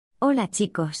Hola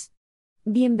chicos.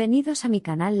 Bienvenidos a mi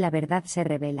canal La Verdad se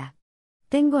Revela.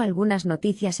 Tengo algunas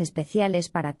noticias especiales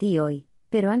para ti hoy,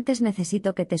 pero antes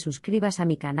necesito que te suscribas a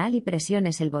mi canal y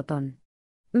presiones el botón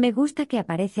me gusta que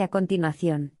aparece a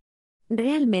continuación.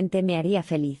 Realmente me haría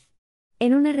feliz.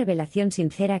 En una revelación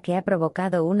sincera que ha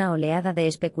provocado una oleada de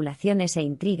especulaciones e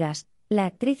intrigas, la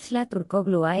actriz Sila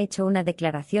Turkoglu ha hecho una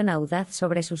declaración audaz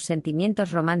sobre sus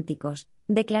sentimientos románticos,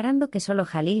 declarando que solo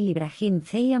Halil Ibrahim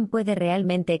Ceyhan puede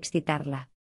realmente excitarla.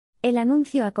 El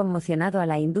anuncio ha conmocionado a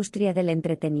la industria del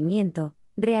entretenimiento,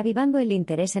 reavivando el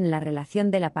interés en la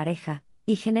relación de la pareja,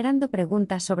 y generando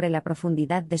preguntas sobre la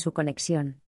profundidad de su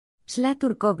conexión. Sila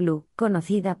Turkoglu,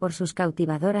 conocida por sus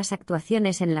cautivadoras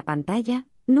actuaciones en la pantalla,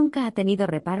 nunca ha tenido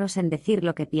reparos en decir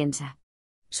lo que piensa.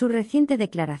 Su reciente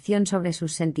declaración sobre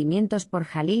sus sentimientos por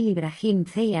Halil Ibrahim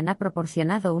Ceyhan ha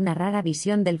proporcionado una rara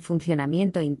visión del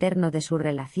funcionamiento interno de su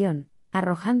relación,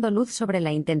 arrojando luz sobre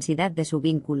la intensidad de su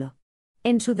vínculo.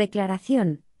 En su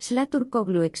declaración, Sila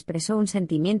Turkoglu expresó un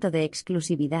sentimiento de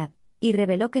exclusividad, y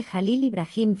reveló que Halil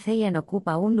Ibrahim Ceyhan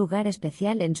ocupa un lugar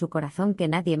especial en su corazón que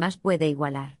nadie más puede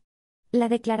igualar. La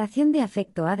declaración de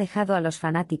afecto ha dejado a los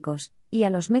fanáticos y a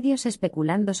los medios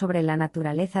especulando sobre la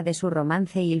naturaleza de su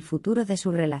romance y el futuro de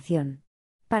su relación.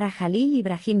 Para Halil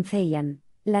Ibrahim Ceyhan,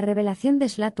 la revelación de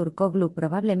Sila Turkoglu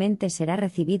probablemente será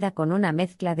recibida con una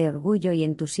mezcla de orgullo y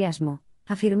entusiasmo,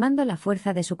 afirmando la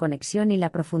fuerza de su conexión y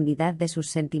la profundidad de sus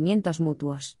sentimientos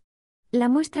mutuos. La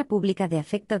muestra pública de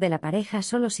afecto de la pareja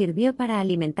solo sirvió para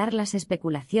alimentar las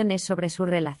especulaciones sobre su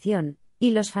relación, y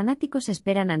los fanáticos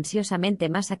esperan ansiosamente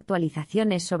más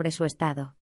actualizaciones sobre su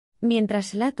estado. Mientras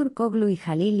Sila Turkoglu y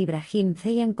Halil Ibrahim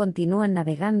Ceyhan continúan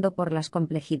navegando por las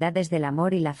complejidades del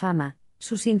amor y la fama,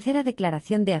 su sincera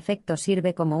declaración de afecto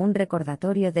sirve como un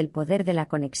recordatorio del poder de la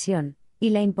conexión, y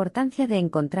la importancia de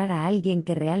encontrar a alguien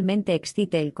que realmente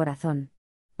excite el corazón.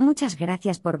 Muchas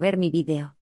gracias por ver mi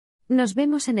vídeo. Nos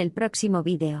vemos en el próximo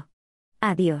vídeo.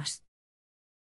 Adiós.